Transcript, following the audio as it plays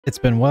It's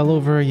been well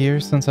over a year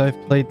since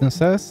I've played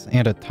Necesse,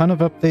 and a ton of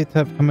updates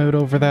have come out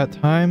over that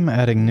time,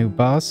 adding new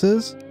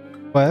bosses,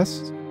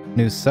 quests,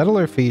 new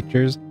settler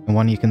features, and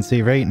one you can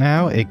see right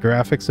now, a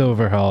graphics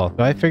overhaul.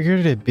 So I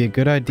figured it'd be a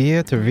good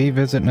idea to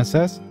revisit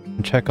Necesse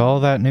and check all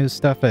that new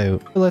stuff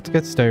out. So let's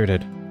get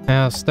started.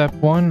 Now, step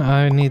 1,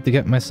 I need to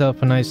get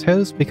myself a nice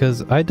house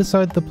because I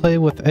decided to play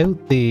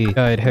without the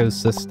guide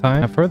house this time.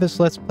 Now, for this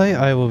Let's Play,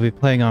 I will be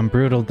playing on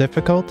brutal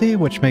difficulty,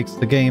 which makes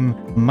the game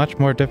much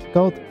more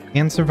difficult,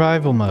 and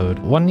survival mode.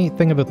 One neat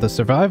thing about the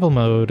survival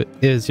mode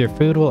is your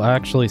food will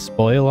actually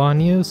spoil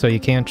on you, so you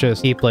can't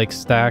just keep like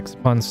stacks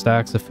upon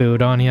stacks of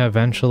food on you.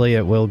 Eventually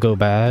it will go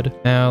bad.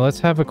 Now let's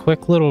have a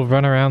quick little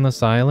run around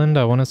this island.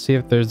 I want to see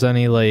if there's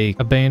any like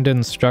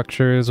abandoned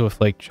structures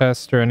with like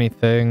chests or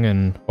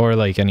anything, or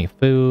like any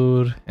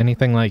food,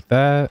 anything like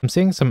that. I'm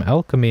seeing some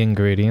alchemy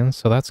ingredients,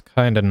 so that's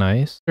kind of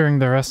nice. During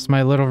the rest of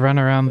my little run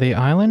around the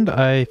island,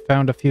 I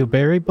found a few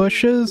berry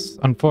bushes.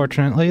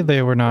 Unfortunately,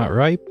 they were not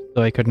ripe,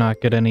 so I could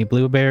not get any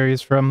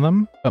blueberries from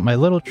them. But my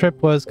little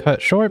trip was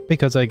cut short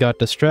because I got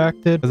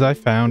distracted as I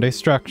found a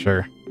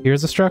structure.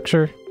 Here's a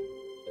structure.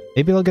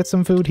 Maybe I'll get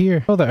some food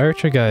here. Oh, the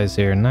archer guy's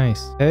here.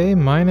 Nice. Okay,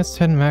 minus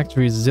 10 max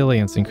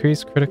resilience.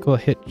 Increased critical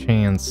hit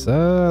chance.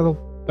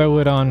 I'll throw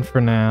it on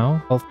for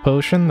now. Health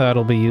potion,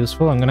 that'll be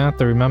useful. I'm gonna have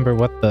to remember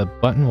what the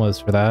button was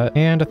for that.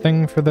 And a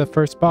thing for the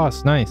first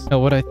boss. Nice. Now,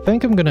 what I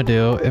think I'm gonna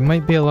do, it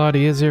might be a lot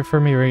easier for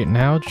me right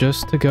now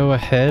just to go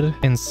ahead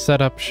and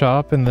set up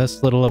shop in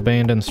this little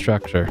abandoned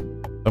structure.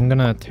 I'm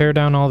gonna tear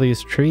down all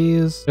these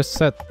trees, just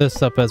set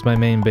this up as my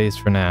main base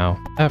for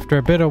now. After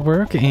a bit of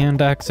work and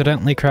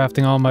accidentally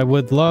crafting all my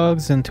wood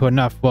logs into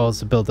enough walls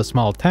to build a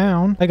small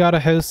town, I got a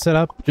house set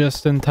up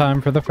just in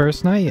time for the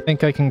first night. I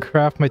think I can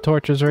craft my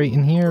torches right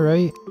in here,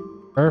 right?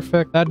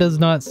 Perfect. That does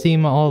not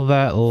seem all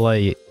that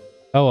light.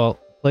 Oh well.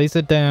 Place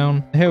it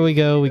down. Here we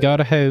go. We got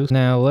a house.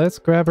 Now let's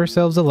grab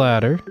ourselves a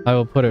ladder. I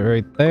will put it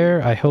right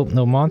there. I hope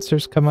no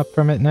monsters come up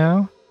from it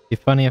now. Be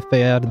funny if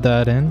they added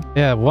that in.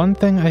 Yeah, one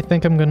thing I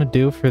think I'm gonna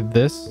do for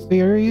this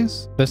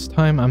series, this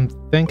time I'm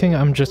thinking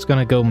I'm just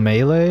gonna go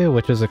melee,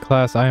 which is a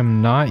class I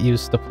am not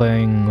used to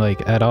playing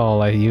like at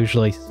all. I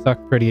usually suck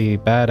pretty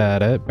bad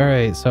at it.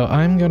 Alright, so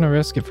I'm gonna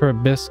risk it for a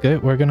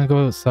biscuit. We're gonna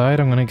go outside.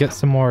 I'm gonna get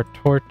some more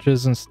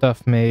torches and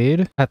stuff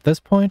made. At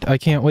this point, I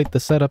can't wait to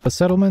set up a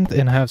settlement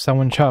and have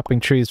someone chopping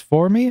trees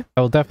for me.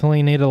 I'll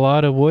definitely need a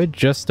lot of wood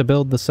just to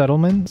build the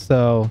settlement,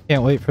 so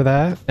can't wait for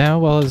that. Now,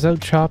 while I was out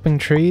chopping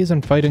trees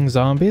and fighting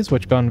zombies,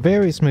 which gone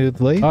very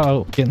smoothly.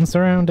 Uh-oh, getting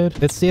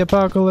surrounded. It's the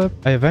apocalypse.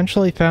 I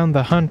eventually found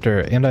the hunter,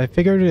 and I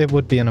figured it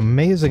would be an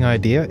amazing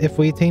idea if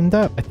we teamed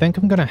up. I think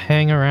I'm gonna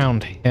hang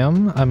around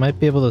him. I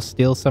might be able to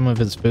steal some of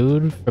his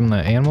food from the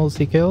animals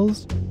he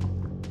kills,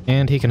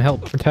 and he can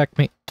help protect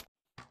me.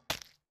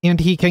 And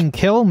he can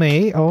kill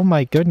me! Oh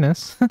my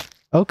goodness.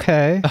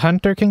 Okay. The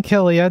hunter can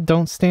kill ya.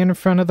 Don't stand in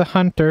front of the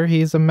hunter.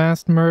 He's a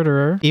masked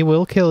murderer. He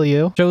will kill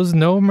you. Shows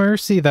no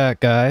mercy, that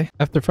guy.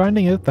 After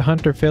finding out the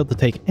hunter failed to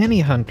take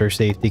any hunter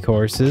safety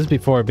courses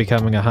before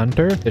becoming a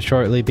hunter, it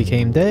shortly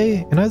became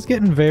day, and I was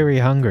getting very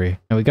hungry.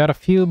 Now we got a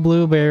few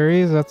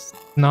blueberries. That's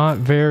not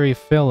very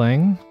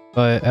filling,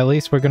 but at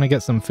least we're gonna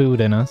get some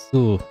food in us.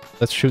 Ooh,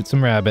 let's shoot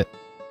some rabbit.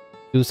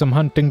 Do some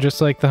hunting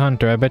just like the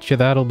hunter. I bet you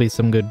that'll be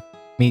some good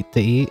meat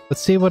to eat.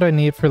 Let's see what I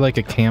need for like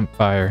a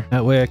campfire.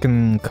 That way I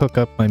can cook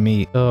up my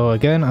meat. So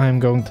again, I'm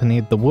going to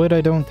need the wood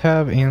I don't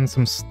have and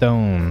some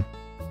stone.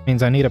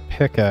 Means I need a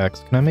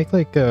pickaxe. Can I make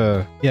like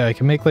a... Yeah, I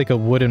can make like a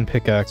wooden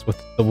pickaxe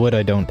with the wood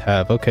I don't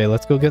have. Okay,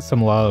 let's go get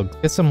some logs.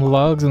 Get some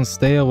logs and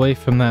stay away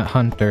from that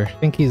hunter. I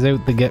think he's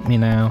out to get me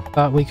now.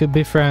 Thought we could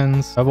be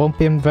friends. I won't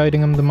be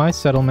inviting him to my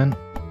settlement.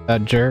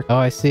 That jerk. Oh,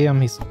 I see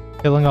him. He's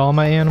killing all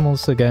my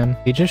animals again.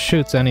 He just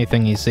shoots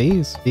anything he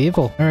sees.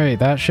 Evil. Alright,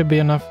 that should be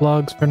enough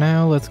logs for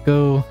now. Let's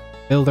go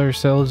build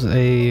ourselves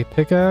a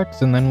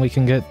pickaxe, and then we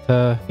can get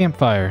a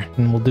campfire,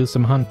 and we'll do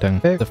some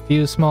hunting. Pick a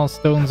few small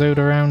stones out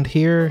around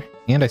here,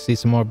 and I see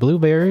some more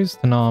blueberries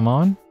to nom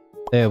on.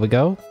 There we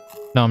go.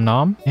 Nom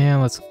nom.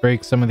 And let's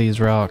break some of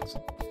these rocks.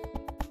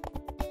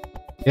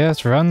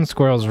 Yes, run,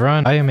 squirrels,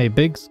 run. I am a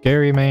big,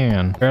 scary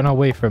man. Run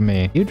away from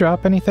me. You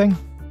drop anything?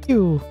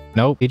 Pew.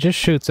 Nope, he just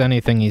shoots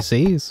anything he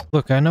sees.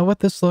 Look, I know what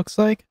this looks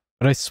like,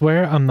 but I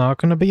swear I'm not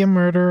gonna be a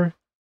murderer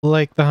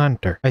like the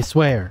hunter. I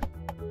swear.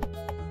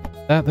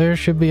 That there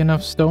should be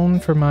enough stone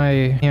for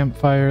my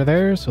campfire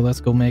there, so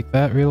let's go make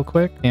that real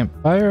quick.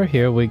 Campfire,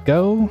 here we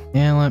go.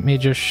 And let me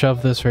just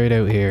shove this right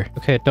out here.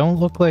 Okay, it don't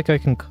look like I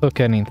can cook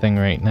anything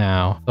right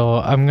now, so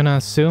I'm gonna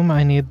assume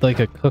I need like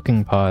a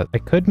cooking pot. I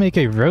could make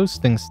a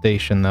roasting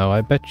station though.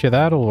 I bet you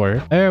that'll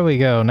work. There we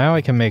go. Now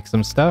I can make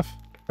some stuff.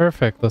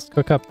 Perfect. Let's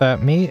cook up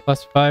that meat.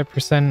 Plus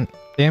 5%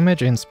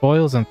 damage and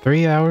spoils in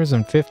 3 hours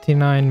and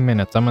 59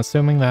 minutes. I'm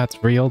assuming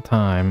that's real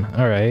time.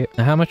 Alright.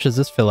 Now how much does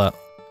this fill up?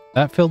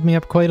 That filled me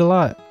up quite a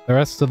lot. The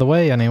rest of the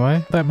way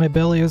anyway. That my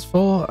belly is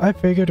full, I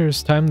figured it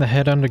was time to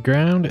head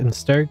underground and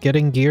start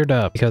getting geared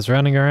up. Because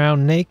running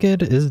around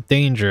naked is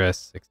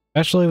dangerous.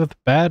 Especially with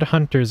bad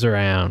hunters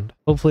around.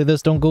 Hopefully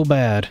this don't go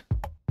bad.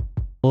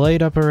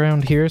 Light up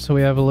around here so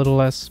we have a little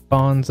less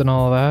spawns and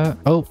all that.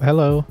 Oh,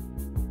 hello.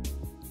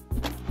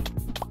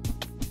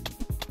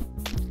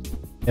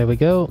 There we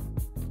go.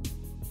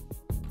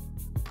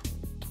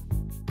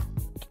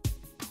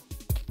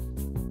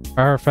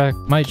 Perfect.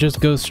 Might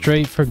just go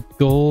straight for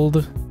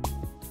gold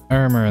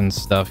armor and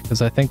stuff,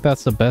 because I think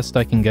that's the best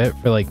I can get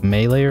for like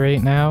melee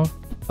right now.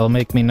 It'll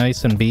make me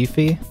nice and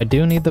beefy. I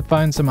do need to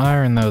find some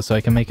iron though so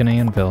I can make an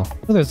anvil.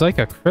 Oh, there's like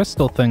a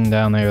crystal thing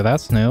down there.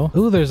 That's new.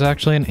 Ooh, there's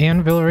actually an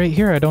anvil right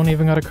here. I don't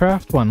even gotta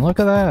craft one. Look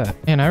at that.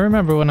 And I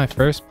remember when I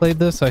first played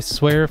this, I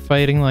swear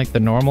fighting like the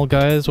normal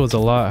guys was a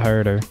lot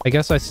harder. I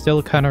guess I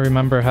still kind of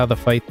remember how to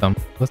fight them.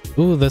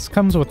 Ooh, this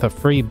comes with a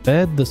free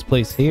bed, this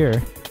place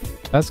here.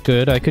 That's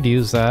good. I could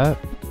use that.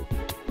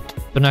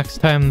 So next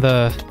time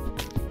the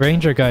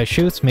ranger guy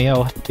shoots me,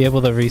 I'll be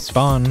able to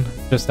respawn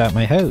just at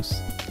my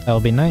house. That'll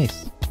be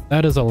nice.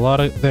 That is a lot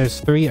of...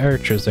 There's 3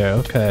 archers there.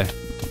 Okay.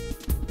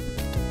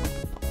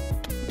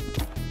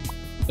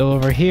 Go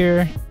over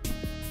here.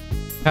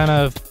 Kind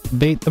of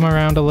bait them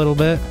around a little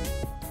bit.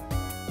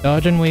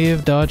 Dodge and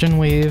weave, dodge and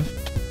weave.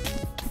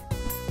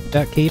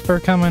 That keeper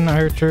coming,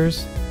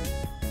 archers.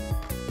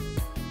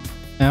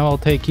 Now I'll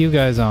take you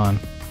guys on.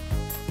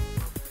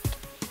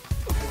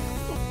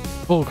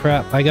 Oh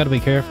crap, I gotta be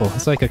careful.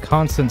 It's like a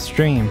constant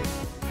stream.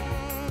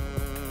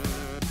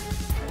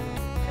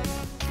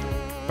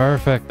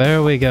 Perfect,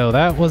 there we go.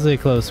 That was a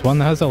close one.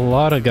 That has a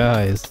lot of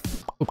guys.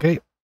 Okay,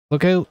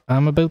 look out.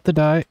 I'm about to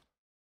die.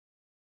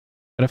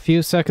 Got a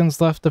few seconds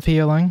left of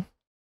healing.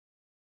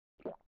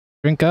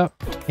 Drink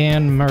up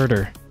and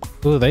murder.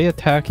 Ooh, they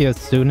attack you as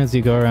soon as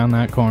you go around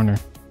that corner.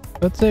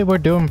 Let's say we're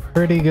doing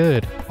pretty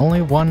good.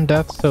 Only 1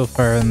 death so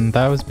far, and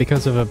that was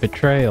because of a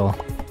betrayal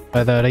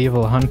by that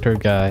evil hunter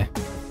guy.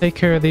 Take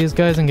care of these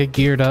guys and get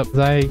geared up.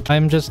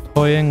 I'm just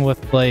toying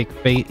with like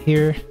fate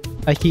here.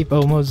 I keep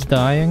almost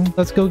dying.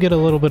 Let's go get a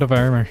little bit of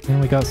armor. And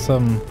we got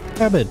some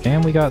cabbage.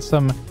 And we got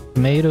some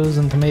tomatoes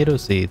and tomato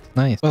seeds.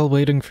 Nice. While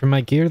waiting for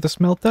my gear to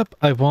smelt up,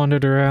 I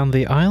wandered around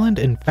the island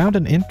and found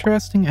an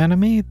interesting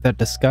enemy that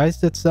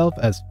disguised itself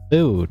as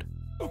food.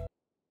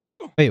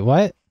 Wait,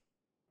 what?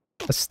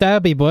 A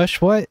stabby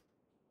bush? What?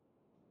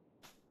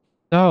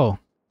 Oh.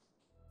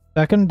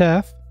 Second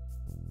death.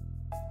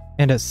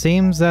 And it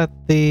seems that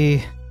the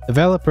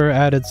developer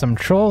added some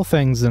troll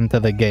things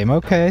into the game.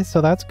 Okay, so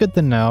that's good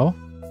to know.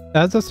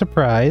 As a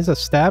surprise, a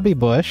stabby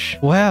bush.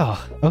 Well,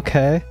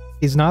 okay.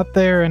 He's not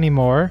there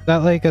anymore. Is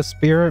that like a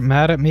spirit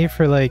mad at me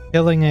for like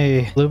killing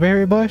a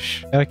blueberry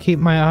bush? Gotta keep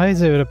my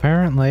eyes out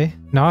apparently.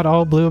 Not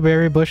all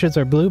blueberry bushes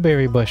are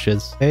blueberry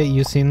bushes. Hey,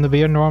 you seem to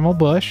be a normal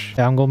bush.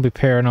 I'm gonna be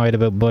paranoid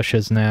about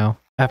bushes now.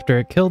 After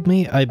it killed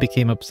me, I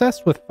became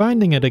obsessed with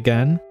finding it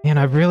again. And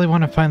I really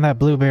want to find that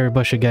blueberry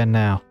bush again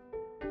now.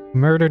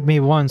 Murdered me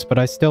once, but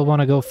I still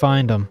want to go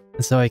find him.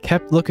 And so I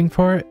kept looking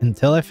for it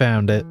until I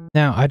found it.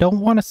 Now, I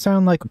don't want to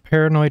sound like a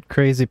paranoid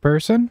crazy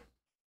person,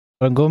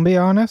 but I'm going to be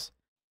honest.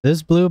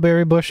 This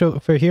blueberry bush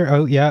over here,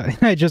 oh yeah,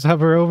 I just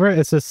hover over it,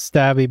 it's a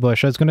stabby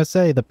bush. I was going to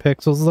say, the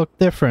pixels look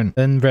different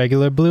than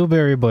regular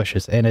blueberry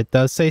bushes, and it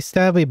does say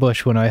stabby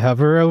bush when I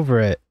hover over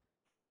it.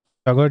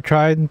 So I'm going to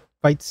try and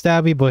fight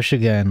stabby bush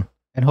again,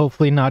 and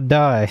hopefully not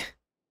die.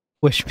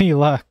 Wish me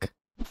luck.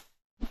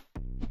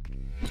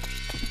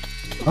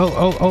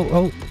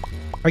 Oh,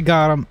 I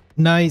got him.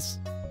 Nice.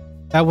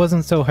 That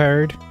wasn't so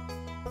hard.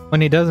 When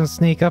he doesn't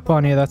sneak up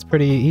on you, that's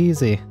pretty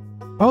easy.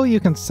 Oh,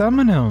 you can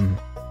summon him.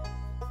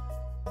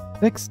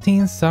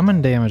 16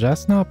 summon damage,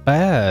 that's not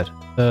bad.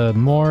 The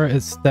more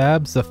it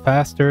stabs, the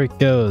faster it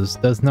goes.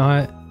 Does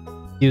not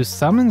use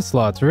summon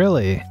slots,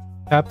 really.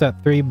 Tapped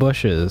at 3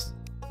 bushes.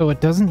 So it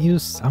doesn't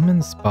use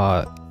summon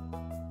spot.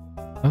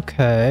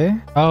 Okay.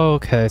 Oh,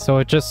 okay, so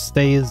it just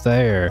stays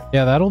there.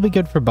 Yeah, that'll be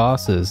good for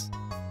bosses.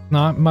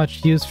 Not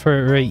much use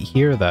for it right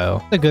here though.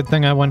 It's a good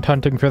thing I went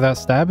hunting for that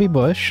stabby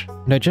bush.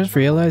 And I just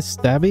realized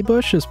stabby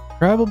bush is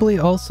probably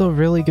also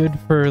really good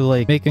for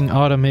like making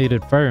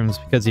automated farms,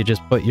 because you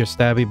just put your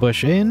stabby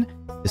bush in,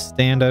 you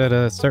stand at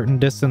a certain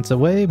distance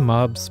away,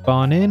 mobs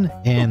spawn in,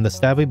 and the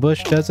stabby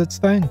bush does its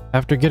thing.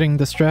 After getting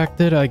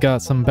distracted, I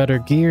got some better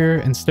gear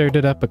and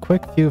started up a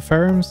quick few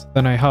farms.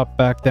 Then I hopped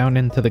back down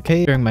into the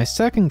cave. During my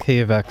second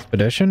cave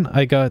expedition,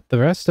 I got the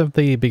rest of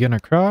the beginner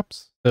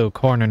crops. So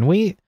corn and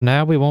wheat.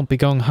 Now we won't be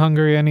going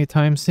hungry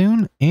anytime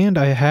soon, and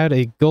I had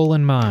a goal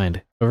in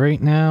mind. So right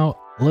now,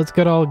 let's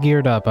get all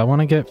geared up. I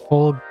want to get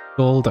full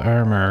gold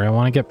armor. I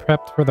want to get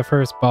prepped for the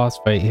first boss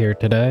fight here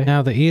today.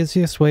 Now the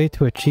easiest way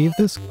to achieve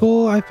this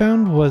goal I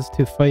found was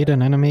to fight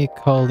an enemy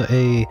called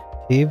a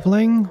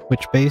caveling,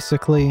 which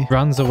basically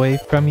runs away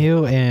from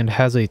you and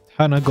has a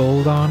ton of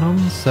gold on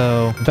him.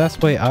 So the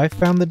best way I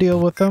found to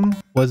deal with them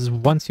was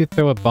once you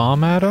throw a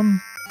bomb at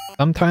him,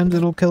 sometimes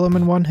it'll kill him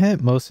in one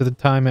hit, most of the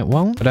time it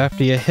won't. But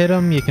after you hit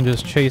him, you can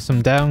just chase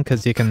him down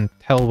because you can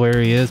tell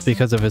where he is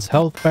because of his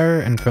health bar.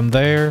 And from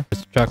there,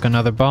 just chuck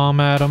another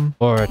bomb at him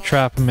or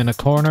trap him in a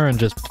corner and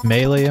just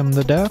melee him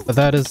to death. But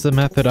that is the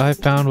method I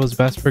found was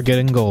best for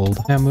getting gold.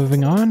 Now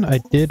moving on, I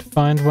did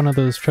find one of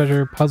those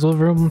treasure puzzle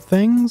room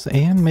things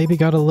and maybe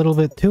got a little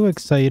bit too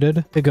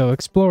excited to go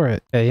explore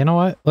it. Okay, you know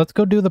what? Let's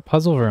go do the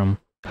puzzle room.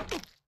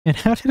 And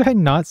how did I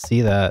not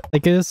see that?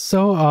 Like, it is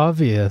so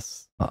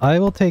obvious. I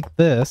will take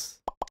this,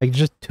 Like,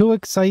 just too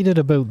excited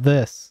about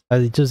this.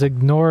 Just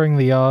ignoring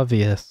the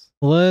obvious.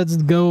 Let's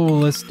go.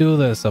 Let's do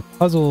this. A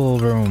puzzle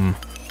room.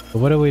 So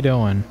what are we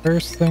doing?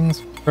 First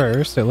things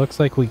first, it looks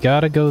like we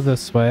gotta go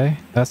this way.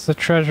 That's the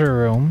treasure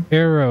room.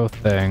 Arrow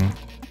thing.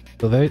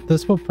 So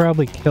this will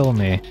probably kill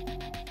me.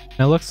 And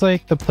it looks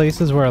like the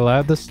places we're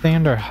allowed to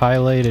stand are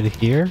highlighted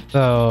here.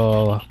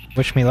 So,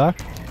 wish me luck.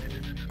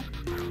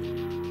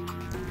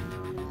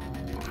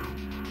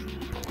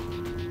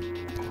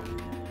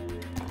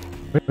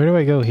 Where do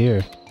I go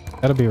here?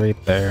 Gotta be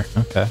right there.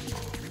 Okay.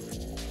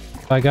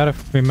 I gotta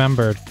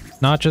remember,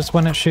 not just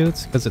when it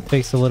shoots, because it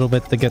takes a little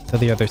bit to get to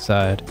the other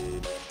side.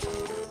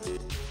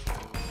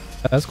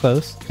 That's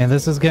close. And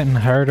this is getting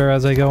harder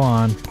as I go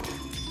on.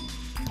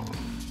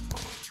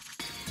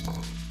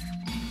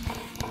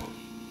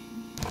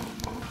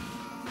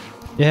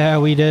 Yeah,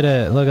 we did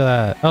it. Look at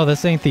that. Oh,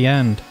 this ain't the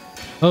end.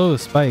 Oh,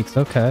 spikes.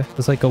 Okay.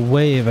 It's like a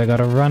wave. I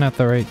gotta run at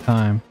the right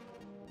time.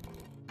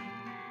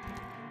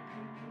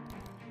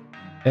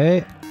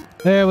 Okay.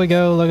 There we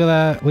go. Look at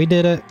that. We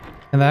did it.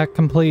 And that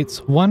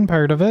completes one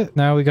part of it.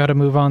 Now we gotta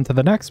move on to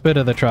the next bit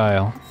of the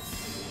trial.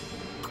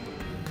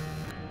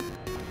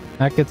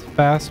 That gets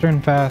faster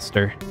and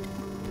faster.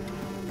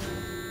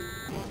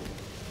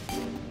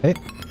 Okay.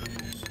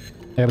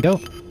 There we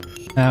go.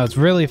 Now it's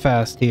really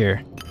fast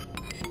here.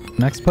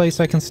 Next place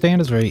I can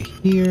stand is right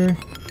here.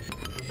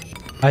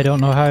 I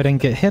don't know how I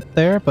didn't get hit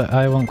there, but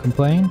I won't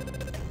complain.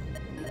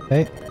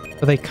 Okay.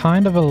 So they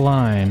kind of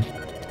align.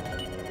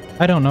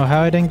 I don't know how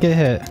I didn't get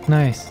hit.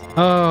 Nice.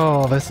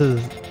 Oh, this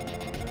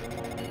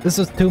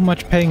is too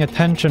much paying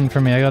attention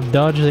for me. I gotta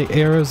dodge the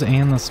arrows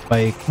and the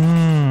spike.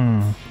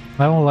 I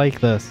don't like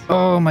this.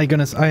 Oh my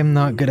goodness, I am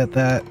not good at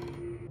that.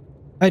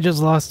 I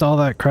just lost all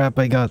that crap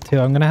I got too.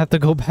 I'm gonna have to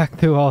go back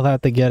through all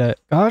that to get it.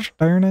 Gosh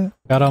darn it.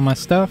 Got all my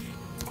stuff.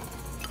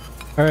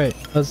 Alright,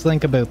 let's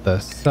think about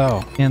this.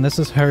 So, and this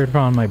is hard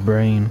on my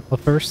brain. The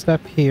first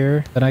step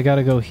here, then I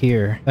gotta go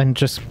here. Then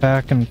just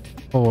back and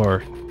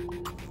forth.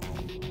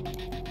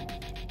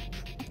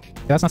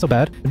 That's not so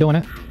bad. We're doing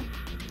it.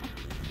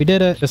 We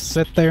did it. Just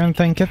sit there and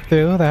think it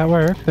through. That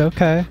worked.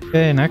 Okay.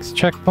 Okay, next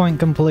checkpoint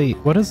complete.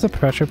 What does the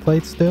pressure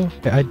plates do?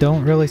 Okay, I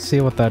don't really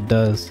see what that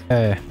does.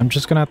 Okay, I'm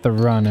just gonna have to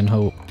run and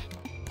hope.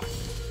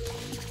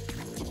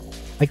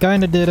 I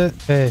kinda did it.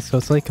 Okay, so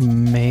it's like a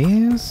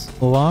maze.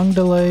 Long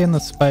delay in the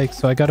spikes,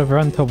 so I gotta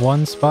run to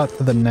one spot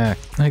to the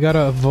next. I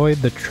gotta avoid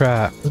the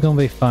trap. It's gonna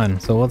be fun.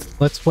 So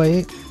let's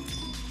wait.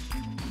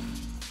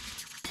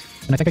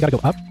 And I think I gotta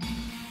go up.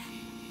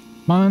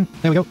 Come on.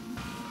 There we go.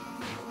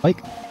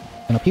 Spike.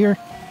 And up here.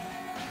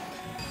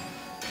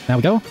 Now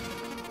we go.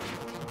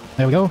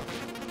 There we go.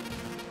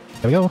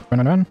 There we go. Run,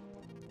 run, run.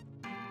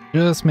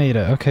 Just made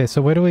it. Okay,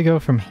 so where do we go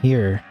from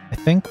here? I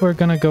think we're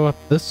gonna go up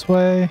this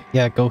way.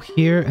 Yeah, go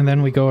here, and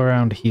then we go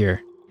around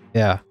here.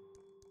 Yeah.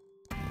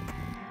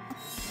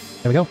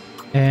 There we go.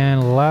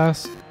 And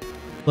last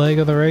leg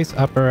of the race,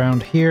 up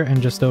around here,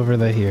 and just over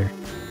the here.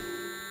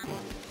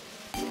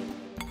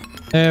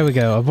 There we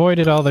go.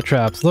 Avoided all the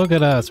traps. Look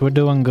at us. We're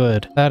doing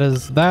good. That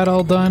is that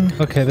all done?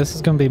 Okay, this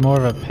is gonna be more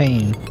of a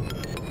pain.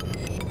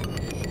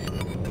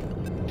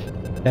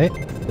 Okay,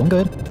 doing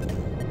good.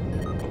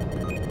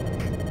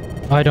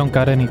 I don't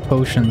got any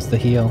potions to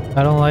heal.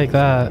 I don't like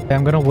that. Okay,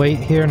 I'm gonna wait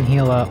here and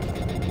heal up.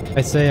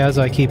 I say as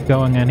I keep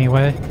going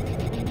anyway.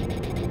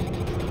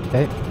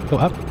 Okay, go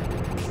up.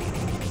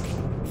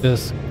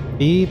 Just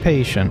be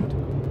patient.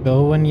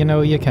 Go when you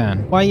know you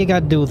can. Why you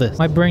gotta do this?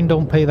 My brain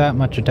don't pay that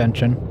much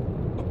attention.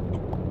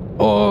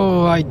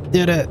 Oh, I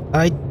did it.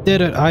 I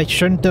did it. I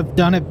shouldn't have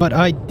done it, but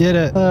I did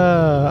it.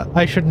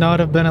 I should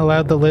not have been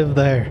allowed to live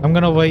there. I'm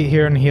gonna wait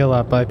here and heal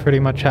up. I pretty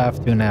much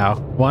have to now.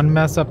 One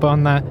mess up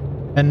on that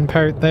end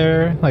part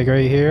there, like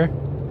right here,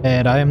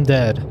 and I am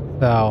dead.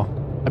 So,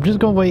 I'm just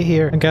gonna wait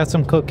here and get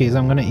some cookies.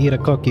 I'm gonna eat a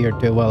cookie or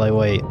two while I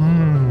wait.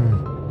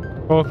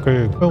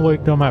 Okay. I'll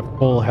wait till I'm at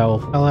full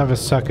health. I'll have a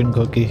second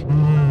cookie.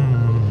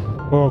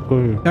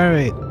 Okay.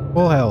 Alright,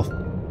 full health.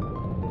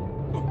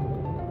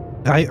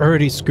 I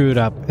already screwed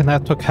up, and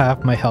that took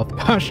half my health.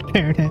 Gosh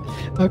darn it.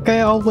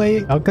 Okay, I'll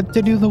wait. I'll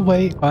continue the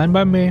wait. Fine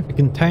by me. I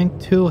can tank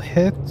 2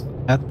 hits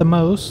at the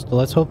most. So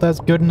let's hope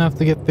that's good enough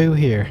to get through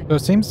here. So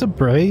it seems to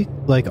break,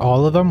 like,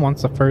 all of them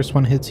once the first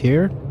one hits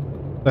here.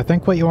 So I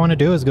think what you want to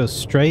do is go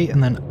straight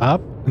and then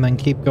up, and then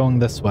keep going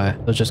this way.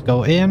 So just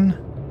go in,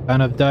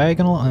 kind of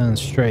diagonal, and then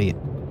straight.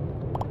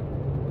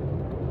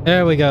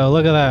 There we go.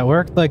 Look at that.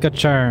 Worked like a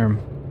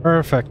charm.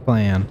 Perfect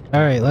plan.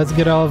 Alright, let's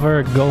get all of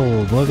our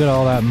gold. Look at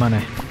all that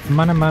money.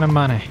 Money, money,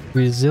 money.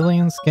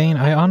 Resilience gain.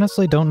 I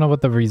honestly don't know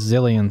what the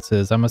resilience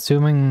is. I'd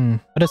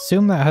assume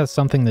that has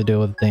something to do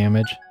with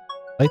damage.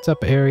 Lights up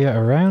area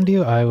around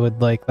you. I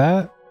would like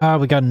that. Ah,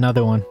 we got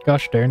another one.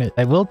 Gosh darn it.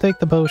 I will take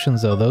the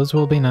potions though. Those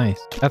will be nice.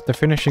 After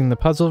finishing the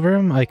puzzle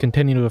room, I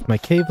continued with my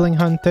caveling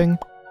hunting.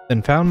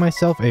 Then found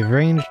myself a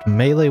ranged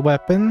melee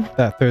weapon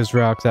that throws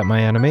rocks at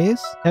my enemies.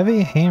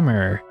 Heavy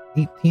hammer.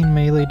 18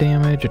 melee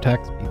damage,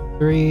 attack speed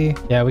 3.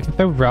 Yeah, we can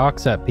throw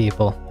rocks at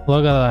people.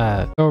 Look at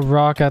that. Throw a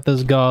rock at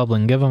this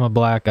goblin, give him a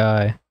black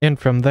eye. And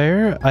from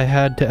there, I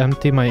had to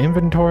empty my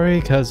inventory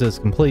because it's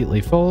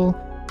completely full.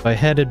 So I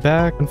headed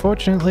back.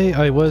 Unfortunately,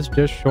 I was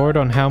just short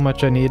on how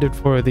much I needed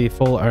for the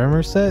full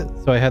armor set,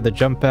 so I had to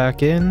jump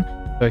back in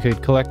so I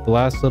could collect the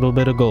last little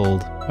bit of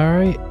gold.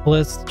 Alright,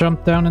 let's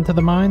jump down into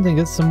the mines and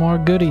get some more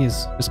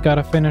goodies. Just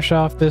gotta finish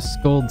off this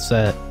gold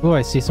set. Ooh,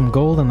 I see some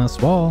gold in this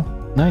wall.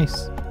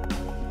 Nice.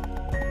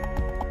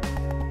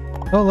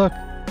 Oh look,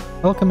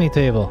 alchemy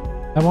table.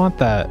 I want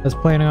that. I was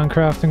planning on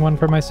crafting one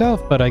for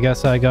myself, but I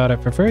guess I got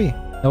it for free.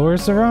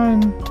 Nowhere's the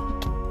rhyme.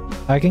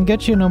 I can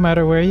get you no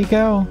matter where you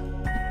go.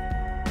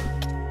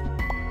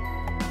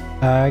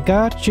 I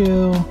got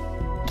you.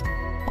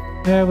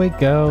 There we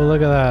go,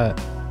 look at that.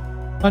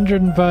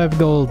 105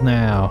 gold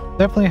now.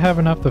 Definitely have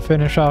enough to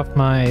finish off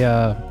my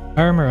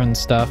armor and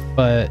stuff,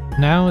 but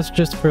now it's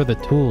just for the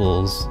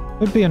tools.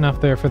 Would be enough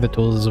there for the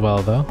tools as well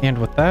though. And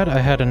with that, I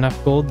had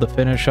enough gold to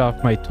finish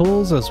off my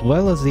tools as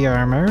well as the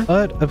armor.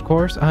 But of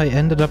course, I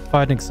ended up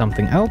finding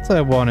something else I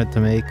wanted to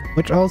make,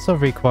 which also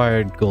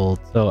required gold.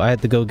 So I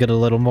had to go get a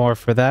little more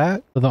for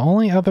that. So the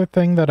only other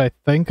thing that I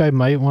think I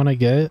might want to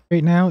get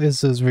right now is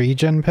this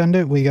regen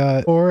pendant. We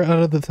got 4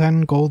 out of the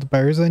 10 gold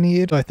bars I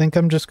need. So I think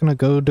I'm just gonna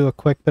go do a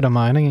quick bit of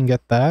mining and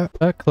get that.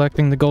 But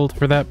collecting the gold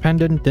for that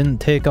pendant didn't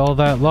take all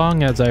that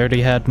long, as I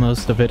already had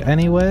most of it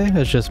anyway.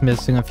 It's just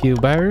missing a few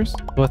bars.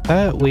 With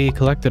that, we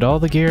collected all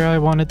the gear I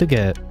wanted to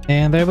get.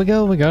 And there we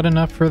go, we got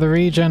enough for the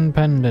regen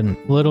pendant.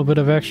 A little bit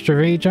of extra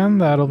regen,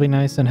 that'll be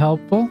nice and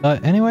helpful.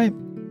 But anyway,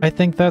 I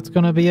think that's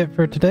gonna be it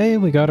for today.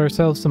 We got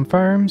ourselves some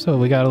farms, so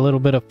we got a little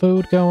bit of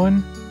food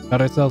going. Got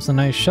ourselves a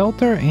nice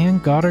shelter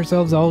and got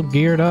ourselves all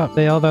geared up.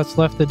 All that's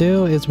left to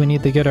do is we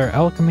need to get our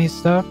alchemy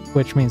stuff,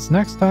 which means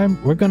next time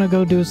we're gonna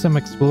go do some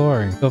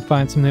exploring. Go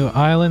find some new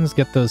islands,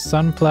 get those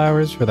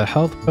sunflowers for the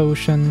health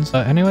potions.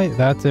 But anyway,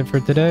 that's it for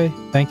today.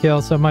 Thank you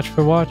all so much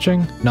for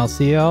watching, and I'll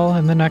see you all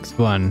in the next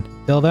one.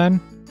 Till then,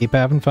 keep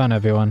having fun,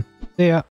 everyone. See ya.